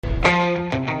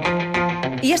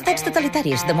Hi ha estats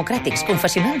totalitaris, democràtics,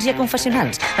 confessionals i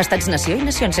aconfessionals, estats-nació i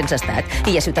nacions sense estat.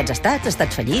 Hi ha ciutats-estats,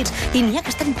 estats fallits, i n'hi ha que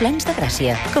estan plens de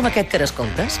gràcia, com aquest que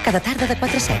escoltes cada tarda de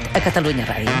 4 a 7 a Catalunya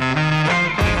Ràdio.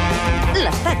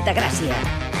 L'estat de Gràcia,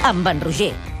 amb en Roger.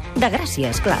 De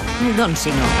Gràcia, esclar, doncs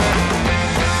si no.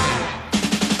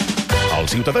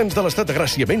 Els ciutadans de l'estat de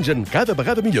Gràcia mengen cada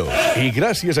vegada millor. I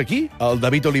gràcies a qui? El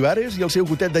David Olivares i el seu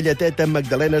gotet de lleteta amb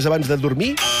magdalenes abans de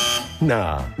dormir? No,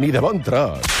 ni de bon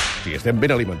tros. Si estem ben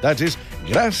alimentats és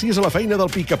gràcies a la feina del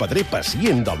picapedrer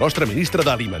pacient del nostre ministre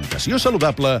d'Alimentació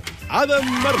Saludable, Adam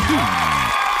Martín.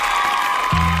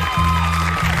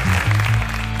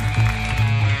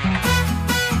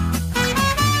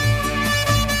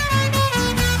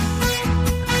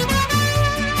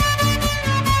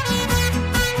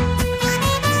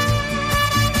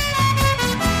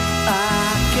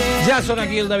 Ja són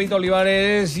aquí el David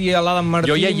Olivares i l'Adam Martín.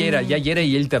 Jo ja hi era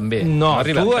i ell també. No,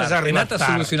 tu has arribat He anat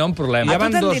a solucionar un problema. Ja van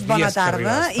tu t'han 2 dit bona dies que tarda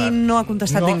arribes i tard. no ha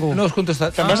contestat ningú. No has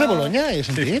contestat. Te'n vas a Bologna, he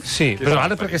sentit? Sí, però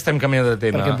ara perquè estem canviant de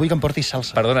tema. Perquè vull que em portis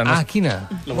salsa. Perdona, no... Ah, quina?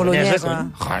 La Bolognesa.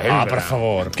 Ah, per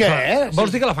favor. Què?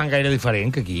 Vols dir que la fan gaire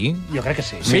diferent que aquí? Jo crec que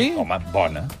sí. Sí? Home,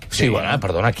 bona. Sí, bona,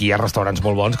 perdona, aquí hi ha restaurants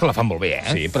molt bons que la fan molt bé,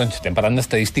 eh? Sí, però ens estem parlant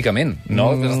d'estadísticament,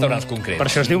 no de restaurants concrets. Per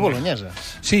això es diu Bolognesa.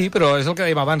 Sí, però és el que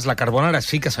dèiem abans, la carbonara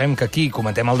sí que sabem que aquí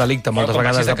cometem el delicte moltes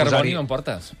vegades de de Carboni posar-hi... no em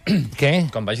portes. Què?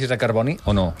 Quan vagis a Carboni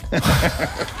o no?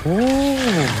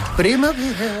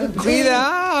 Primavera.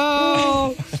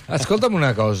 Cuidao! Escolta'm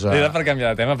una cosa. Era per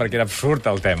canviar de tema, perquè era absurd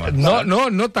el tema.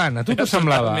 No tant, a tu t'ho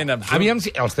semblava. totalment absurd. Aviam,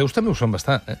 si... els teus també ho són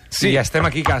bastant. Sí. I ja estem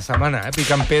aquí cada setmana,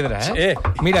 picant pedra,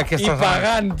 Mira, aquesta I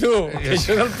pagant, tu! Que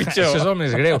això és el pitjor. Això és el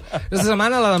més greu. Aquesta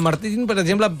setmana la de Martín, per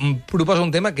exemple, proposa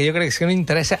un tema que jo crec que no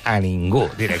interessa a ningú,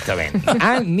 directament.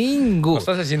 A ningú. No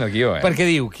estàs llegint el guió, Perquè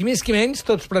diu, qui més qui menys,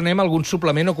 tots prenem algun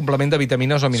suplement o complement de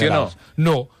vitamines o minerals. Sí o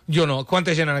no? No, jo no.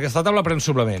 Quanta gent en aquesta taula pren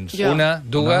suplements? Una,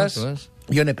 dues...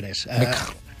 Jo n'he pres.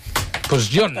 Doncs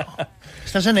jo no.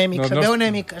 Estàs anèmic, se't veu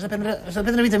anèmic. Has de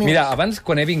prendre vitamines. Mira, abans,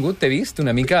 quan he vingut, t'he vist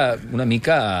una mica...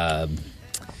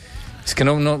 És que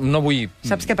no vull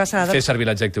Saps què passa, Adam? fer servir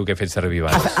l'adjectiu que he fet servir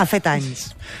abans. Ha fet anys.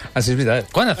 Ah, sí, és veritat.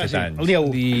 Quan ha fet anys? El dia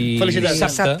 1. Felicitats.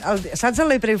 Dissabte. Saps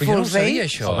l'April Però jo no Fool's ho sabia, Day?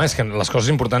 això. Home, és que les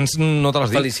coses importants no te les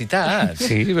dic. Felicitats.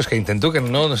 Sí, però és que intento que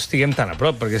no estiguem tan a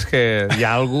prop, perquè és que hi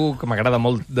ha algú que m'agrada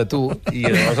molt de tu i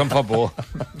llavors em fa por.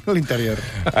 L'interior.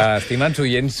 Estimats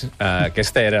oients,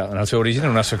 aquesta era, en el seu origen,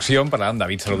 una secció on parlàvem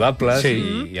d'hàbits saludables Sí.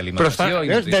 i alimentació i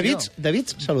Veus? nutrició.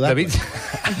 David saludable.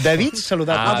 David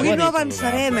saludable. Avui no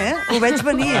avançarem, Ho veig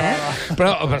venir,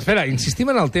 Però espera, insistim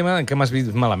en el tema en què m'has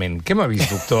vist malament. Què m'ha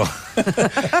vist, doctor?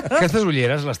 Aquestes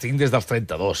ulleres les tinc des dels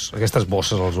 32, aquestes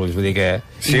bosses als ulls. Vull dir que...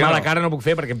 Sí, I mala no? cara no puc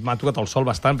fer perquè m'ha tocat el sol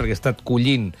bastant, perquè he estat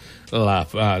collint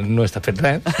no he estat fet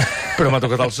res, però m'ha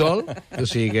tocat el sol. O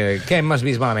sigui que... Què m'has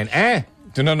vist malament?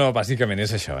 No, bàsicament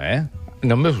és això,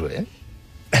 No em veus bé?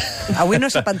 Avui no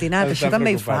s'ha pentinat, Està això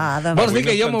també hi fa, preocupat. Adam. Vols dir Avui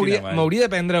que no jo es pentina mai. m'hauria de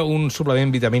prendre un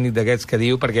suplement vitamínic d'aquests que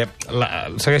diu, perquè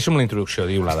segueixo amb la introducció,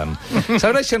 diu l'Adam.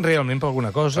 Serveixen realment per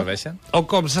alguna cosa? Serveixen? O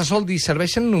com se sol dir,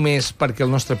 serveixen només perquè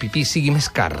el nostre pipí sigui més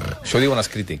car? Això ho diuen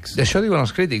els crítics. Això diuen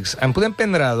els crítics. En podem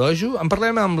prendre a dojo? En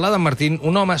parlem amb l'Adam Martín,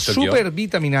 un home Soc jo.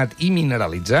 supervitaminat i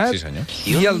mineralitzat. Sí, senyor.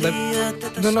 I el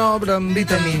de obra amb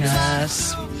vitamines.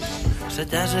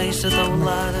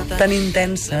 Tan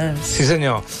intenses. Sí,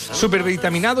 senyor.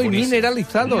 Supervitaminado i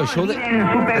mineralizado. Això ho de...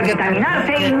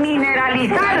 Supervitaminarse y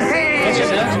mineralizarse.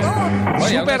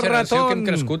 Hi ha una generació que hem Superratón.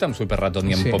 crescut amb Superratón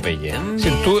i amb Popeye.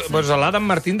 Si tu, doncs l'Adam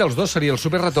Martín dels dos seria el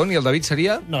superratón i el David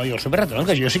seria... No, jo el superratón,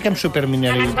 que jo sí que em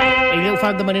supermineralitzo. Ell ho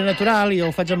fa de manera natural i jo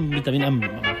ho faig amb vitamina...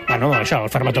 Bueno, això, el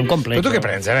farmatón complex. Però tu què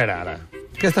prens? A veure, ara.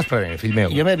 Què estàs prenent, fill meu?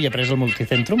 Jo m'havia pres el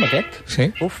multicentrum, aquest. Sí?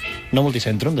 Uf, no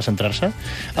multicentrum, de centrar-se.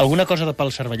 Alguna cosa de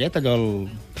pel cervellet, allò...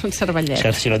 El cervellet.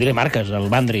 Si no diré marques, el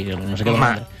Mandri, el no sé què del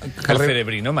Home, Mandri. El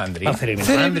cerebrino mandri. El cerebrino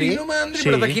Cerebrino mandri,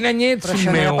 però de quin any ets, Però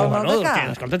fill això no era meu? pel mal Bueno, de cap.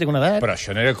 que, escolta, tinc una edat. Però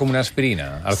això no era com una aspirina.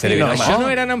 El Sí, cerebrino no, Això mandri.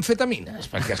 no eren amfetamines,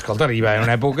 perquè, escolta, hi va haver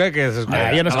una època que... jo no a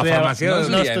la estudiava- farmàcia... no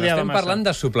No, estudiava estem massa. parlant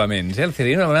de suplements. El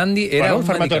cerebrino mandri era un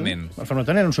medicament. El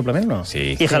farmatón era un suplement, no?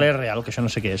 Sí. I jalea real, que això no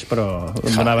sé què és, però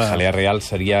em donava... Jalea real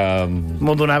seria...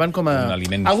 Me'l donaven com a... Un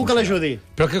aliment Algú que funcional. l'ajudi.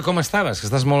 Però que com estaves? Que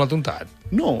estàs molt atontat.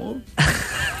 No.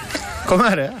 Com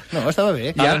ara? No, estava bé.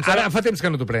 I ara fa temps que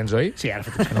no t'ho prens, oi? Sí, ara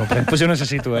fa temps que no ho prenc. Pues jo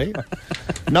necessito,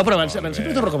 No, però abans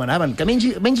sempre t'ho recomanaven. Que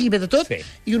mengi bé de tot Sí.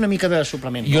 i una mica de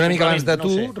suplement. I una mica abans de No tu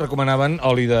ho sé. recomanaven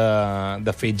oli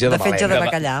de fetge de De fetge balena. de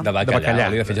bacallà. De bacallà.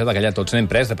 Oli de fetge de bacallà. Tots n'hem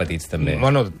pres de petits, també.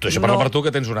 Bueno, això parlo No. per tu,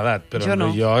 que tens una edat, però Jo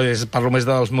no. jo parlo més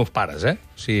dels meus pares, O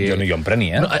sigui, Jo en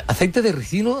prenia. No, aceite de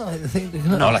ricino...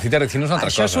 No, l'aceite de ricino és una altra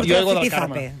Això cosa. surt Jo del igual del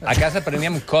Zipizape. A casa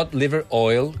preníem cod liver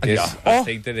oil, que és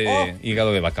aceite de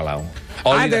hígado de bacalao.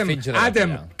 Oli de fetge de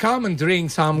Adam, bacallà. come and drink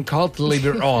some cold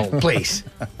liver oil, please.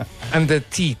 And the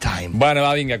tea time. Bueno,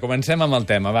 va, vinga, comencem amb el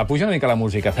tema. Va, puja una mica la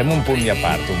música, fem un punt i a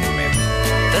part, un moment.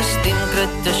 T'estim,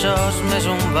 crec que això és més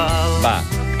un val. Va,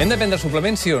 hem de prendre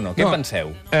suplements, sí o no? Què en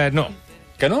penseu? No.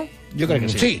 Que no? Jo crec que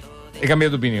sí. Sí, he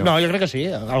canviat d'opinió. No, jo crec que sí.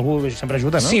 Algú sempre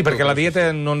ajuda, no? Sí, perquè la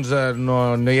dieta no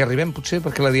hi arribem, potser,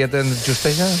 perquè la dieta ens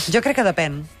justeja. Jo crec que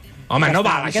depèn. Home, no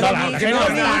val, Què això. vol dir?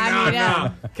 No.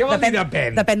 Què vol dir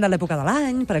depèn? Depèn de l'època de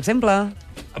l'any, per exemple.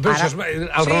 Però això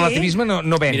el relativisme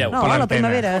no ven. Mireu, No, per a la l'antena.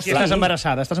 primavera. Si estàs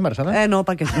embarassada, estàs embarassada? No,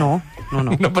 perquè... No.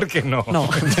 No, per què no? No.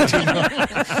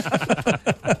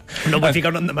 No vull ficar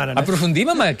un nom de mare, no? Aprofundim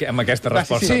amb aquesta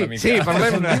resposta sí, una mica. sí,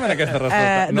 parlem-ne. Aprofundim en aquesta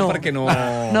resposta. no. perquè no...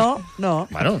 No.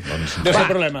 Bueno, doncs... Deu ser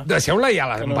el problema. Deixeu-la ja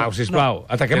en pau, sisplau.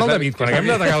 Ataquem el David. Quan haguem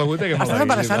d'atacar algú, ataquem el David. Estàs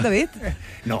embarassat, David?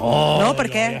 No. No, per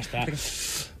què? Ja està.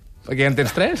 Perquè ja en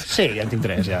tens 3? Sí, ja en tinc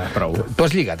 3, ja. Prou. Tu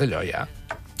has lligat allò, ja?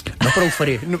 No, però ho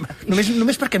faré.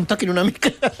 Només perquè em toquin una mica.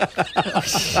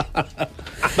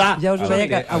 Va. Ja us ho deia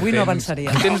que avui no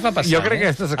avançaria. El temps va passar, Jo crec que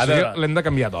aquesta A secció veure, l'hem de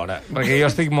canviar d'hora, perquè jo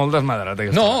estic molt desmadrat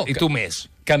aquesta No, hora. I tu més.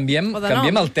 Canviem O de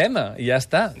nom. el tema, i ja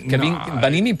està. Que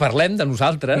venim i parlem de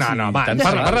nosaltres. No, i va, tant se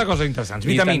parla val. de coses interessants. I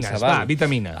tant Vitamines, se val. va,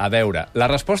 vitamines. A veure, la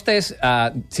resposta és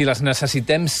si les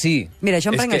necessitem, sí. Mira, jo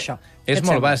em És prenc que això. Què És et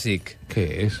molt sembla? bàsic. Què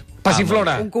és?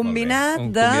 Passiflora. Un combinat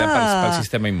Un de... combinat pel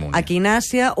sistema immune.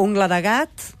 Equinàcia, ungla de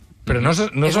gat... Però no és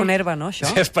És una herba, no, això?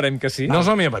 Sí, esperem que sí. No és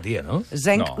homeopatia, no?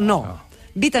 Zinc, No. no.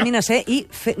 Vitamina C i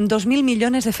 2.000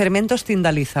 millones de fermentos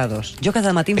tindalizados. Jo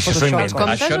cada matí em Això foto s'ho això al inventa. cor.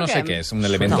 Això no sé què és, un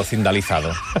elemento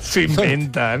cindalizado. S'ho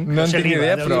inventen. No en tinc ni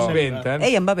idea, però... S'ho inventen.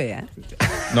 Ei, em va bé, eh?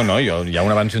 No, jo, hi ha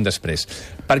un abans i un després.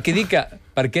 Per què dic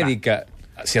que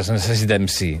si els necessitem,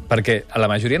 sí? Perquè a la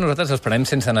majoria de nosaltres els prenem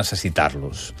sense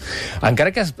necessitar-los.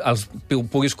 Encara que els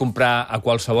puguis comprar a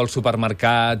qualsevol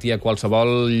supermercat i a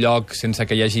qualsevol lloc sense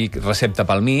que hi hagi recepta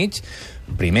pel mig,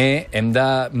 primer hem de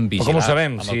vigilar. Però com ho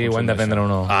sabem, amb el si consum ho hem de d'això. prendre o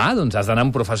no? Doncs has d'anar a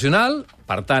un professional,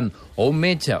 per tant, o un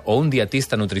metge o un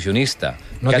dietista nutricionista,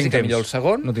 No quasi tinc que temps. millor el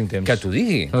segon, No tinc temps. que t'ho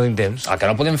digui. No tinc temps. El que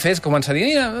no podem fer és començar a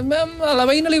dir a la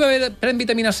veïna li va bé, pren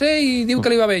vitamina C i diu que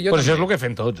li va bé. Jo Però això és també. el que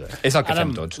fem tots, eh? És el que Ara,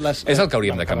 fem tots. les- És el que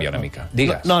hauríem de canviar una mica.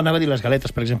 Digues. No, anava a dir les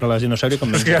galetes, per exemple, les dinosauri, com...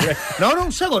 No,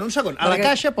 un segon. A la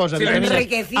caixa posa Sí, vitamines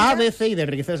enriquecidas. A, B, C i D.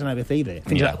 Enriquecidas en A, B, C i D.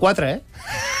 Fins Mira. a 4, eh?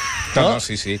 No,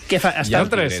 sí. Què fa? Hi ha Estan...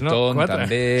 tres, no? Gretón, 4.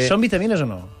 també... Són vitamines o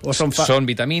no? O són Són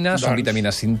vitamines, són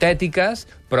vitamines sintètiques,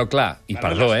 però clar, i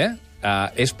perdó,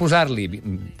 és posar-li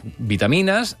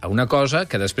vitamines a una cosa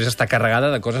que després està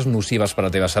carregada de coses nocives per a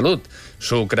la teva salut.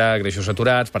 Sucre, greixos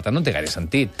saturats, per tant no té gaire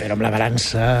sentit. Però amb la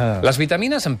balança... Les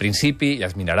vitamines, en principi, i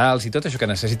els minerals i tot això que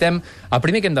necessitem, el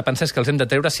primer que hem de pensar és que els hem de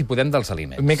treure, si podem, dels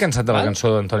aliments. M'he cansat de la Val?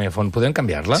 cançó d'Antònia Font. Podem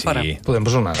canviar-la? Sí. Podem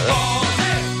posar una altra.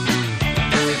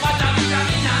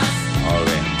 Molt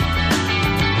bé.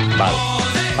 Val.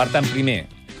 Per tant, primer,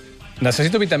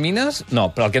 necessito vitamines? No,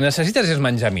 però el que necessites és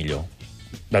menjar millor.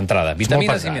 D'entrada,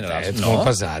 vitamines i minerals. Ets molt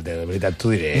pesat, de veritat, t'ho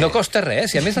diré. No costa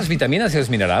res. I a més, les vitamines i els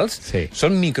minerals Sí.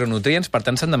 són micronutrients, per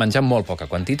tant, s'han de menjar en molt poca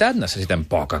quantitat. Necessitem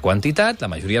poca quantitat. La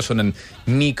majoria són en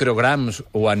micrograms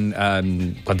o en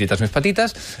quantitats més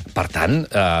petites. Per tant,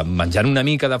 menjant una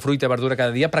mica de fruita i verdura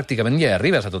cada dia, pràcticament ja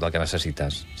arribes a tot el que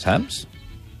necessites. Saps?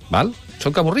 Val?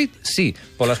 Soc avorrit? Sí,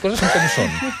 però les coses són com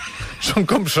són. Són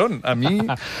com són. A mi...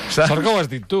 Sort que ho has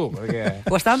dit tu, perquè...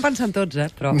 Ho estàvem pensant tots,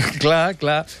 però...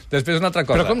 Clar. Després una altra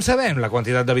cosa. Però com sabem la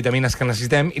quantitat de vitamines que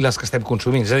necessitem i les que estem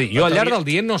consumint? És a dir, jo al llarg del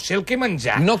dia no sé el que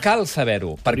menjar. No cal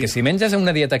saber-ho, perquè si menges una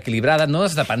dieta equilibrada no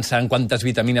has de pensar en quantes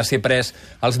vitamines C he pres,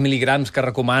 els mil·ligrams que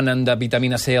recomanen de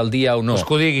vitamina C al dia o no. Pues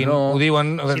que ho diguin, no. ho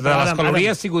diuen. Sí, De però les Adam,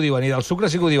 calories sí que ho diuen, i del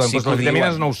sucre sí que ho diuen, Sí però que ho les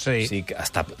vitamines diuen. no ho sé. Sí, que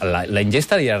la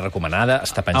ingesta diària recomanada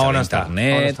està A penjada on a està?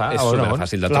 internet, On està? és A on?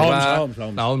 superfàcil de La trobar.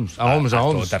 OMS. A OMS.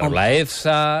 Tot arreu, la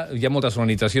EFSA, hi ha moltes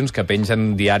organitzacions que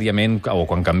pengen diàriament, o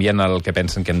quan canvien el que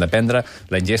pensen que hem de prendre,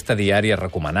 la ingesta diària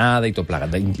recomanada i tot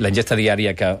plegat. La ingesta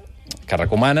diària que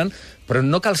recomanen, però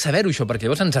no cal saber-ho, això, perquè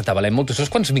llavors ens atabalem molt. Tu saps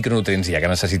quants micronutrients hi ha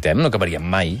que necessitem? No acabaríem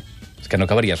mai. És que no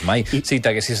acabaries mai. Si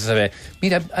t'haguessis de saber,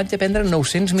 mira, haig de prendre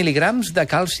 900 mil·ligrams de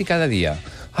calci cada dia.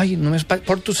 Ai, només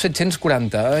porto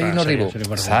 740. Ai, no arribo. seria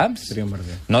un merder. Saps? Seria un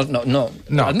merder. No.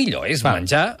 No. El millor és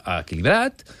menjar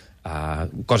equilibrat,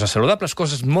 coses saludables,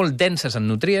 coses molt denses en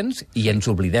nutrients, i ens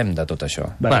oblidem de tot això.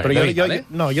 Vale, però David,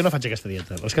 jo no faig aquesta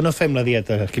dieta. Els que no fem la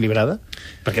dieta equilibrada,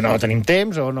 perquè no tenim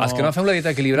temps o no... Els que no fem la dieta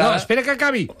No, equilibrada... espera que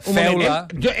acabi. Feu-la.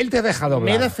 Él te ha dejado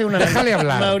hablar. M'he de fer una... Déjale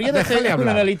hablar. M'hauria de fer Déjale una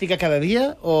hablar. analítica cada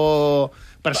dia o...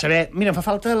 Per saber, mira, em fa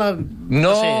falta la...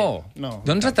 No, sé. no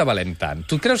ens atabalem tant.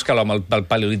 Tu creus que l'home al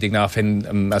paleolític anava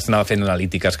fent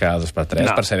analítiques cada 2 per 3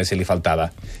 No. per saber si li faltava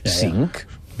 5?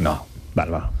 No. Va.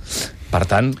 Per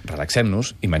tant,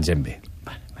 relaxem-nos i mengem bé.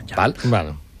 Val?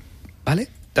 Vale?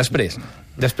 Després.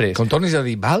 Com tornis a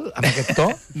dir val, amb aquest to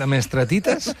de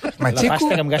mestratites, m'aixeco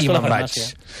pasta que em gasto i a la me'n vaig.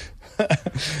 farmàcia.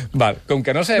 Val, com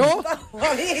que no sabem... No!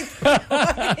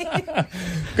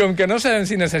 Com que no sabem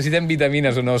si necessitem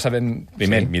vitamines o no sabem...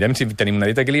 Primer, mirem si tenim una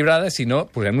dieta equilibrada, si no,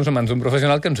 posem-nos a mans d'un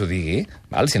professional que ens ho digui,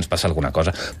 val? Si ens passa alguna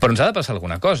cosa. Però ens ha de passar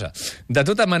alguna cosa. De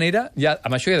tota manera,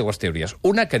 amb això hi ha dues teories.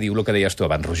 Una que diu el que deies tu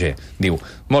abans, Roger. Diu,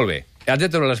 molt bé, has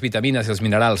de treure les vitamines i els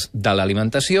minerals de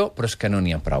l'alimentació, però és que no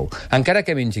n'hi ha prou. Encara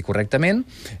que mengi correctament,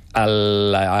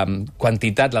 la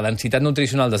quantitat, la densitat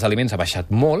nutricional dels aliments ha baixat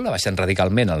molt, ha baixat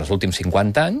radicalment en els últims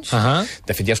 50 anys.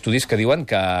 De fet, hi ha estudis que diuen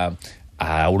que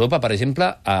a Europa, per exemple,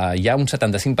 hi ha un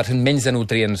 75% menys de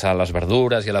nutrients a les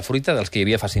verdures i a la fruita dels que hi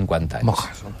havia fa 50 anys.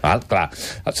 Val? Clar.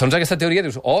 Segons aquesta teoria,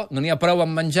 dius, no n'hi ha prou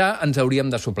en menjar, ens hauríem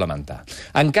de suplementar.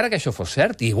 Encara que això fos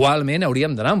cert, igualment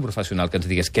hauríem d'anar a un professional que ens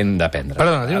digués què hem de prendre.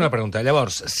 Perdona, tinc una pregunta.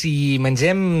 Llavors, si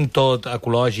mengem tot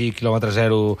ecològic, quilòmetre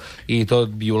zero i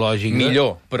tot biològic...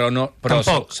 Millor, però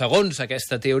segons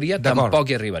aquesta teoria, tampoc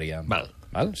hi arribaríem.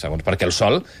 Val? Segons, perquè el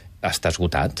sol està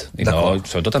esgotat, i no,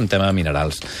 sobretot en tema de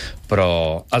minerals. Però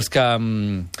els que...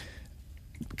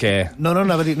 Què? No,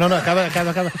 anava a dir... No, acaba.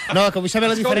 No, que vull saber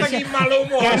la diferència... Escolta, quin mal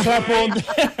humor! Que s'ho apunti.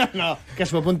 No, que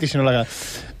s'ho apunti, si no la...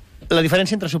 La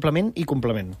diferència entre suplement i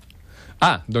complement.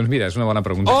 Doncs mira, és una bona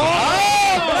pregunta.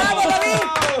 Bravo, David!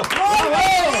 Bravo!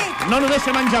 No només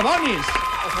se menja bonis!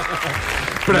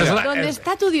 ¿Dónde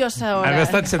está tu diosa ahora? Han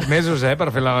estat 7 mesos, per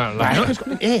fer la...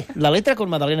 La letra con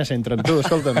Madalena s'entra en tu,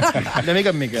 escolta'm. De mica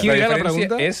en mica. La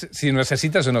diferència és si ho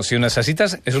necessites o no. Si ho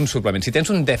necessites, és un suplement. Si tens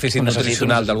un dèficit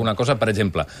nutricional d'alguna cosa, per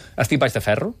exemple, estic baix de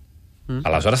ferro,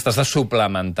 aleshores t'has de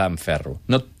suplementar amb ferro.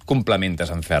 No et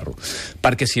complementes amb ferro.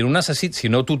 Perquè si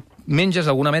no tu menges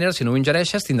d'alguna manera, si no ho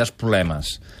ingereixes, tindràs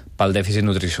problemes pel dèficit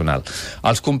nutricional.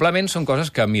 Els complements són coses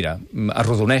que, mira,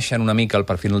 arrodoneixen una mica el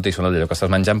perfil nutricional d'allò que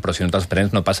estàs menjant, però si no te'ls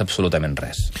prens no passa absolutament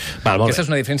res. Aquesta és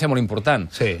una diferència molt important,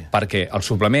 perquè el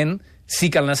suplement sí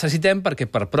que el necessitem, perquè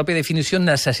per pròpia definició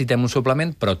necessitem un suplement,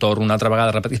 però torno una altra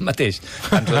vegada a repetir el mateix.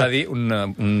 Ens ho ha de dir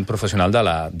un professional de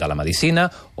la medicina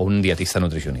o un dietista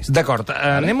nutricionista. D'acord,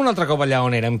 anem un altre cop allà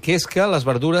on érem, que és que les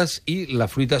verdures i la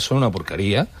fruita són una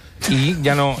porqueria i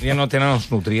ja no tenen els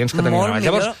nutrients que tenim abans. Molt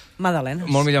millor magdalenes.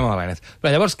 Molt millor magdalenes.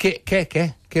 Però llavors,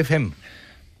 què fem?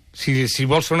 Si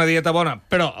vols fer una dieta bona,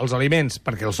 però els aliments,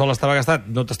 perquè el sol estava gastat,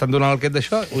 no t'estan donant el quet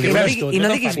d'això... I no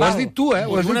diguis Ho has dit tu,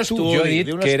 Ho has dit tu. Jo he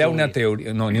dit que era una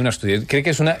teoria... No, ni un estudi. Crec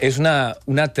que és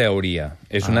una teoria.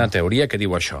 És una teoria que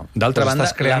diu això. D'altra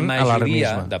banda,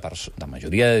 la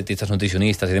majoria de dietistes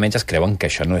nutricionistes i de metges creuen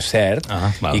que això no és cert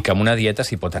i que amb una dieta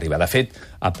s'hi pot arribar. De fet,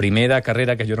 a primer de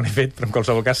carrera, que jo no l'he fet, però en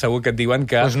qualsevol cas segur que et diuen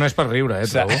que... Doncs no és per riure,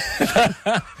 trobo.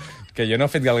 Que jo no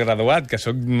he fet el graduat, que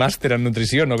sóc màster en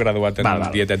nutrició, no graduat en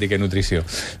dietètica i nutrició.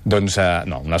 Doncs,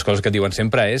 no, una de les coses que diuen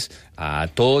sempre és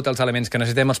tots els elements que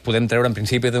necessitem els podem treure en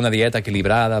principi d'una dieta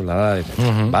equilibrada,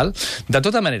 val? De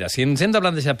tota manera, si ens hem de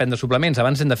plantejar prendre suplements,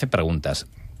 abans hem de fer preguntes.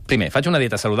 Primer, faig una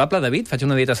dieta saludable, David? Faig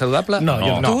una dieta saludable? No.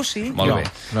 Tu sí. Molt bé.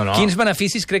 No. Quins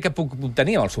beneficis crec que puc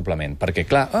obtenir amb el suplement? Perquè,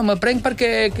 clar, me'l prenc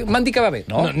perquè m'han dit que va bé.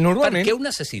 No, normalment, per què ho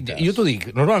necessites? Jo t'ho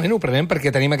dic, normalment ho prenem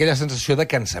perquè tenim aquella sensació de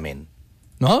cansament.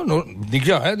 No, dic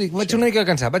jo, vaig una mica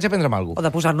cansat, vaig a prendre'm alguna cosa. O de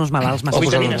posar-nos malalts. O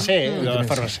vitamina C,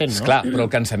 l'efervescent, no? Esclar, però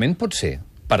el cansament pot ser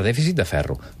per dèficit de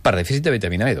ferro, per dèficit de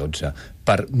vitamina B12,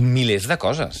 per milers de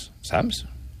coses, saps?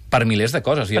 Per milers de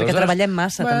coses. Perquè treballem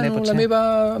massa, també, potser.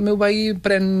 El meu veí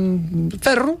pren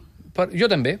ferro,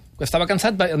 jo també. Estava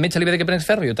cansat, el metge li va dir que prens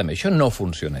ferro, jo també. Això no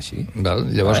funciona així.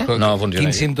 Llavors,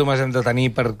 quins símptomes hem de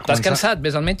tenir per començar? T'has cansat,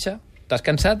 ves al metge. T'has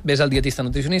cansat, ves al dietista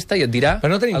nutricionista i et dirà...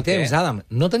 Però no tenim temps, Adam,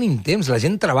 no tenim temps. La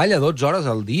gent treballa 12 hores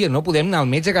al dia, no podem anar al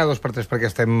metge cada 2 per 3 perquè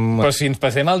estem... Però si ens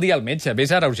passem el dia al metge,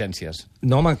 vés ara a urgències.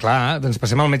 No, home, clar, ens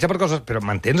passem al metge per coses... Però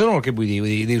m'entens o no el que vull dir?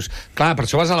 Dius, clar, per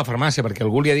això vas a la farmàcia, perquè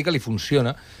algú li ha dit que li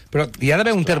funciona, però hi ha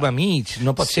d'haver un terme mig.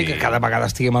 No pot ser que cada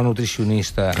vegada estiguem al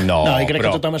nutricionista. No, i crec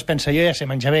que tothom es pensa, jo ja sé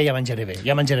menjar bé, ja menjaré bé,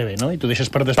 no? I tu deixes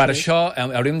per després... Per això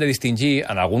hauríem de distingir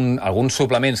en alguns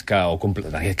suplements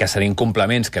que serien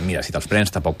complements que, mira, si te'ls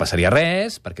prens tampoc passaria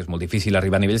res, perquè és molt difícil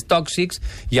arribar a nivells tòxics,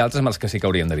 i altres amb els que sí que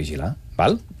hauríem de vigilar.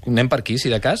 Val? Anem per aquí,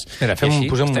 si de cas. Mira,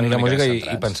 posem una mica de música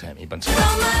i pensem.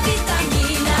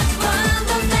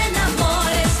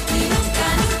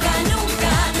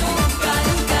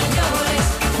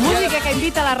 Música que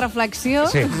invita a la reflexió.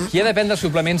 Sí. Qui ha de prendre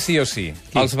suplements sí o sí?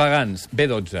 Els vegans,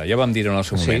 B12, ja ho vam dir en el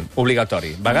seu moment.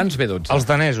 Obligatori. Vegans, B12. Els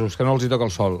danesos, que no els hi toca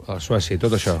el sol, a Suècia,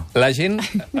 tot això. La gent...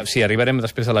 Sí, arribarem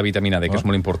després a la vitamina D, que és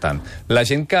molt important. La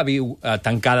gent que viu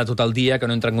tancada tot el dia, que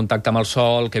no entra en contacte amb el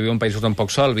sol, que viu en països amb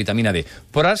poc sol, vitamina D.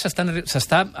 Però ara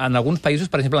s'està, en alguns països,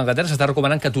 per exemple, a Anglaterra, s'està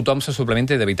recomanant que tothom se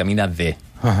suplementi de vitamina D.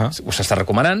 Ho s'està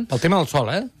recomanant. El tema del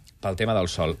sol, Pel tema del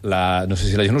sol. No sé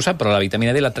si la gent ho sap, però la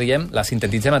vitamina D la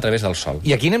sintetitzem a través del sol.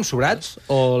 I aquí anem sobrats?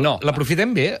 O no.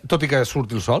 L'aprofitem bé, tot i que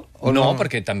surti el sol? O no,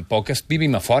 perquè tampoc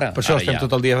vivim a fora. Per això estem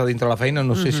tot el dia dintre la feina,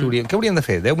 no sé si hauríem... Què hauríem de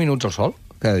fer? 10 minuts al sol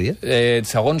cada dia?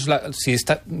 Segons si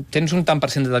tens un tant per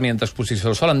cent determinat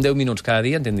d'exposició al sol, en 10 minuts cada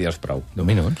dia en tindries prou. 10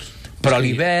 minuts? Però a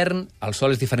l'hivern, el sol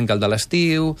és diferent que el de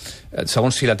l'estiu,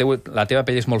 segons si la teva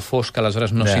pell és molt fosca, aleshores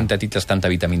no sintetitzes tanta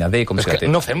vitamina D com si la tens.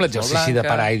 No fem l'exercici de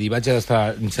parar i dir vaig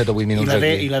estar 7 o 8 minuts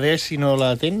aquí. I la D, si no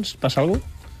la tens, passa alguna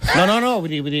cosa? No,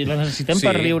 vull dir, la necessitem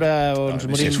per viure o ens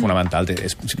morim. Sí, és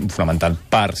fonamental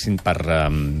per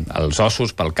els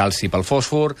ossos, pel calci i pel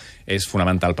fòsfor, és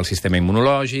fonamental pel sistema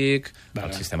immunològic,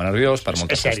 pel sistema nerviós, per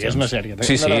moltes qüestions. És una sèrie.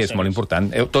 Sí, és molt important.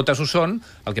 Totes ho són,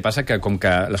 el que passa que com que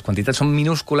les quantitats són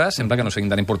minúscules, sembla que no siguin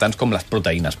tan importants com les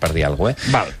proteïnes, per dir alguna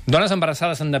cosa. Dones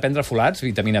embarassades han de prendre folats,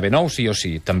 vitamina B9, sí o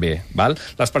sí, també.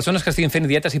 Les persones que estiguin fent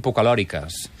dietes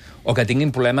hipocalòriques o que tinguin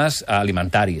problemes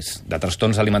alimentaris, de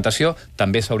trastorns d'alimentació,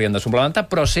 també s'haurien de suplementar,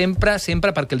 però sempre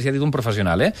perquè els hi ha dit un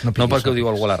professional, no perquè ho diu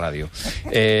algú a la ràdio.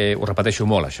 Ho repeteixo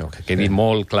molt, això, que quedi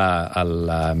molt clar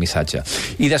el missatge.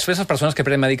 I després les persones que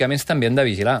prenen medicaments també han de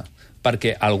vigilar,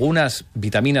 perquè algunes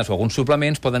vitamines o alguns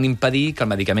suplements poden impedir que el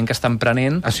medicament que estan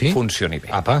prenent funcioni bé.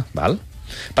 Val?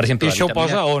 Per exemple, I això ho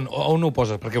posa on ho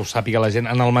posa? Perquè ho sàpiga la gent.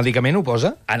 En el medicament ho posa?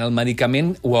 En el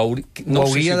medicament ho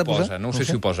hauria de posar. No sé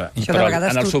si ho posa. Però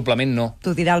en el suplement no.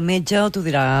 T'ho dirà el metge o t'ho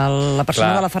dirà la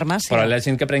persona de la farmàcia. Però la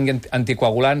gent que prengui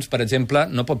anticoagulants, per exemple,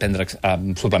 no pot prendre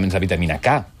suplements de vitamina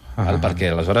K,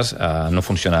 perquè aleshores no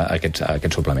funciona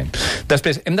aquest suplement.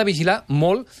 Després, hem de vigilar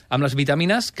molt amb les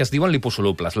vitamines que es diuen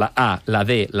liposolubles. La A, la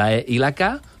D, la E i la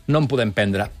K no en podem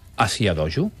prendre així a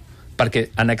dojo, perquè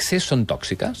en excés són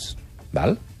tòxiques.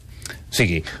 Val? O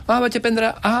sigui, vaig a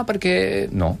prendre perquè...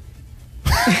 No.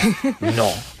 No.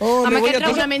 Amb aquests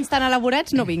raonaments tan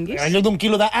elaborats no vinguis. En lloc d'un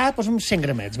quilo de A, doncs uns 100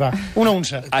 gramets, va. Una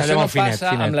unça. Això no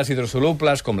passa amb les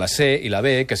hidrosolubles, com la C i la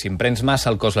B, que si en prens massa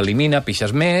el cos l'elimina,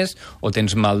 pixes més, o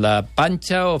tens mal de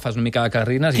panxa, o fas una mica de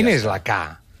carrines... Quina és la K?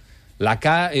 La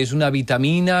K és una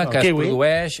vitamina que es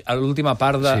produeix a l'última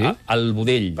part del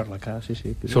budell. Per la K, sí.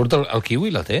 Surt el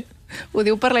kiwi, la té? Ho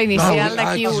diu per la inicial de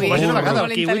kiwi.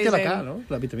 El kiwi té la K, no?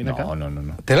 La vitamina K.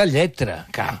 No. Té la lletra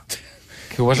K.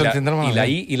 Que ho vas entendre malament. I la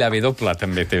I i la W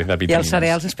també té de vitamines. I els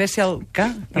cereals Special K?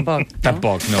 Tampoc.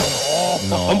 Tampoc, no.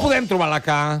 On podem trobar la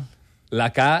K? La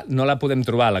K no la podem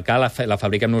trobar. La K la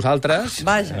fabriquem nosaltres.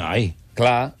 Vaja. Ai.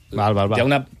 Clar, hi ha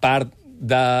una part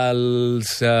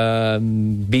dels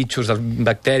bitxos, dels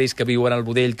bacteris que viuen al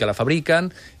budell que la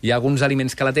fabriquen, hi ha alguns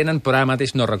aliments que la tenen, però ara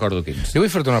mateix no recordo quins. Jo vull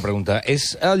fer-te una pregunta.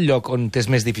 És el lloc on t'és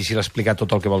més difícil explicar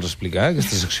tot el que vols explicar,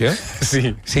 aquesta secció?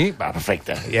 Sí. Sí? Va,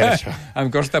 perfecte. I ara això.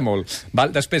 Em costa molt.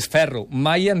 Després, ferro.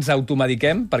 Mai ens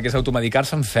automediquem, perquè és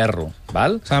automedicar-se amb ferro.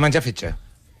 S'ha de menjar fitxa.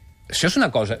 Això és una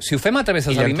cosa. Si ho fem a través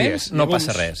dels aliments, no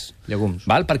passa res. Llegums.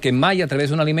 Perquè mai a través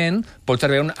d'un aliment pots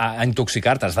arribar a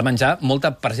intoxicar-te. Has de menjar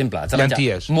molta, per exemple,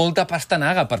 molta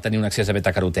pastanaga per tenir un excés de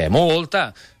beta-carotè. Molta!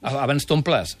 Abans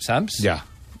t'omples, saps? Ja.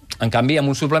 En canvi,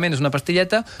 amb un suplement és una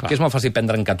pastilleta que és molt fàcil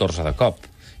prendre en 14 de cop.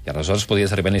 I aleshores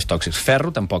podries arribar a tòxics.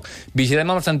 Ferro, tampoc. Vigilem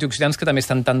amb els antioxidants, que també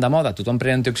estan tan de moda. Tothom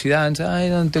pren antioxidants,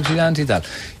 antioxidants i tal.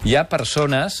 Hi ha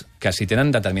persones que, si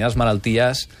tenen determinades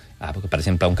malalties, per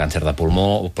exemple, un càncer de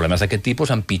pulmó o problemes d'aquest tipus,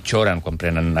 empitjoren quan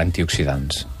prenen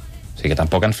antioxidants. O sigui que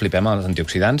tampoc ens flipem amb els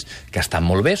antioxidants, que estan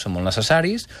molt bé, són molt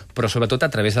necessaris, però sobretot a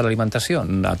través de l'alimentació.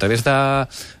 A través de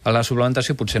la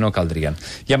suplementació potser no caldrien.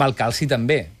 I amb el calci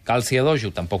també. Calci a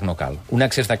dojo tampoc no cal. Un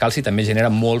excés de calci també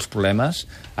genera molts problemes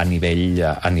a nivell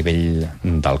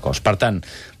del cos. Per tant,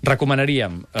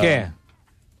 recomanaríem... Què?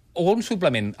 O un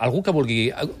suplement, algú que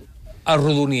vulgui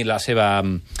arrodonir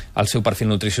el seu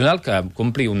perfil nutricional, que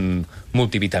compli un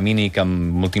multivitamínic amb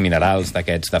multiminerals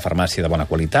d'aquests de farmàcia de bona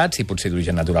qualitat, si pot ser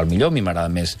d'origen natural millor, a mi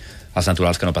m'agraden més els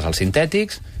naturals que no pas els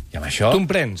sintètics, i amb això... Tu en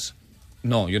prens?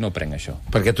 No, jo no prenc això.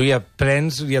 Perquè tu ja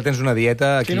tens una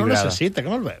dieta equilibrada. Que no necessita, que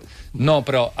no el veu. No,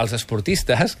 però els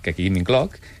esportistes, que aquí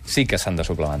m'incloc, sí que s'han de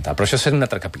suplementar. Però això és un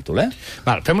altre capítol,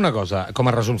 Val, fem una cosa, com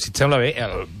a resum, si et sembla bé,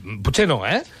 potser no,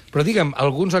 Però digue'm,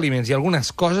 alguns aliments i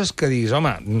algunes coses que diguis,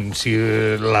 home, si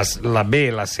la B,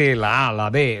 la C, la A, la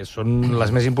B són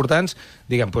les més importants,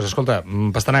 digue'm, doncs escolta,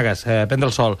 pastanagues, pen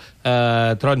del sol,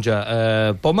 taronja,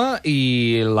 poma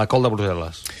i la col de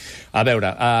Brussel·les. A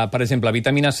veure, per exemple,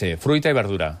 vitamina C, fruita i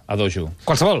verdura, a dojo.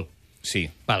 Qualsevol? Sí.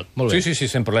 Val, molt bé. Sí,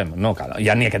 sense problema. No cal. Hi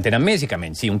ha n'hi ha que en tenen més i que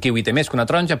menys. Sí, un kiwi té més que una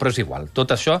taronja, però és igual. Tot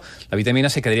això, la vitamina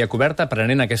C quedaria coberta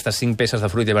prenent aquestes 5 peces de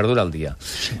fruita i verdura al dia.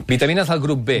 Vitamines del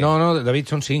grup B. No, David,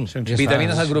 són 5.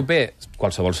 Vitamines del grup B,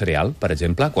 qualsevol cereal, per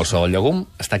exemple, qualsevol llegum,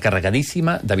 està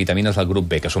carregadíssima de vitamines del grup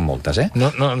B, que són moltes,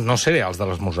 No cereals de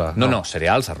l'esmorzar. No,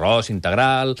 cereals, arròs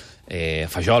integral,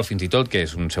 fajol fins i tot, que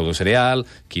és un pseudocereal,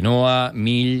 quinoa,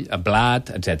 mill,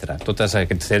 blat, etc. Tots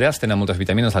aquests cereals tenen moltes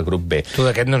vitamines del grup B. Tu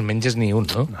d'aquest no en menges ni un,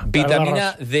 no?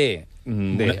 Vitamina D.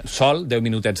 Sol, 10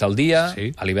 minutets al dia,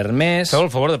 a l'hivern més... Feu el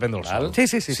favor de prendre el sol.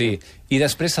 Sí. I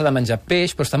després s'ha de menjar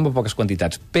peix, però està en poques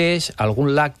quantitats. Peix,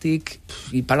 algun làctic,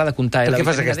 i para de comptar. Per què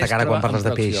fas aquesta cara quan parles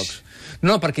de peix?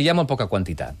 No, perquè hi ha molt poca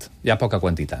quantitat. Hi ha poca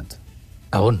quantitat.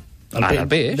 A on? El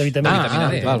peix. De vitamina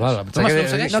D. Val.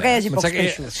 No que hi hagi pocs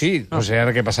peixos. Sí, no sé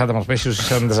ara què ha passat amb els peixos, si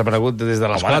s'han desaparegut des de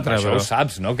les 4. Això ho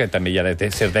saps, no?, que també hi ha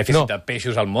cert dèficit de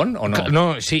peixos al món, o no? No,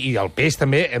 sí, i el peix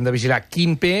també hem de vigilar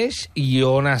quin peix i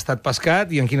on ha estat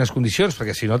pescat i en quines condicions,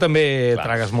 perquè si no també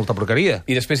tragues molta porqueria.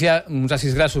 I després hi ha uns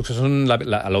àcids grassos que són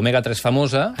l'omega 3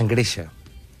 famosa. Engreixa.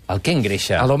 El què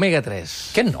engreixa? L'omega 3.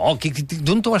 Què no?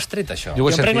 D'on t'ho has tret, això? Jo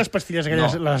em prenc les pastilles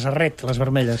aquelles, les arret, les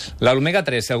vermelles. L'omega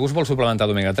 3, si algú es vol suplementar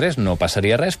d'omega 3, no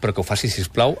passaria res, però que ho faci,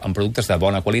 sisplau, amb productes de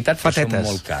bona qualitat, que són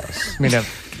molt cars. Mira,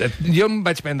 jo em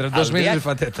vaig prendre 2 mesos de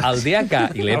fatetes. El DHA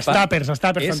i l'EPA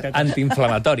és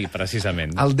antiinflamatori,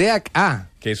 precisament. El DHA?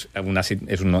 Que és un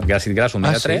àcid gras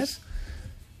omega 3,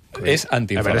 és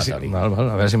antiinflamatori.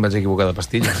 A veure si em vaig equivocar de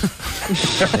pastilles.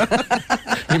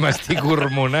 I m'estic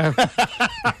hormonant.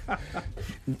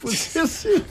 Potser sí.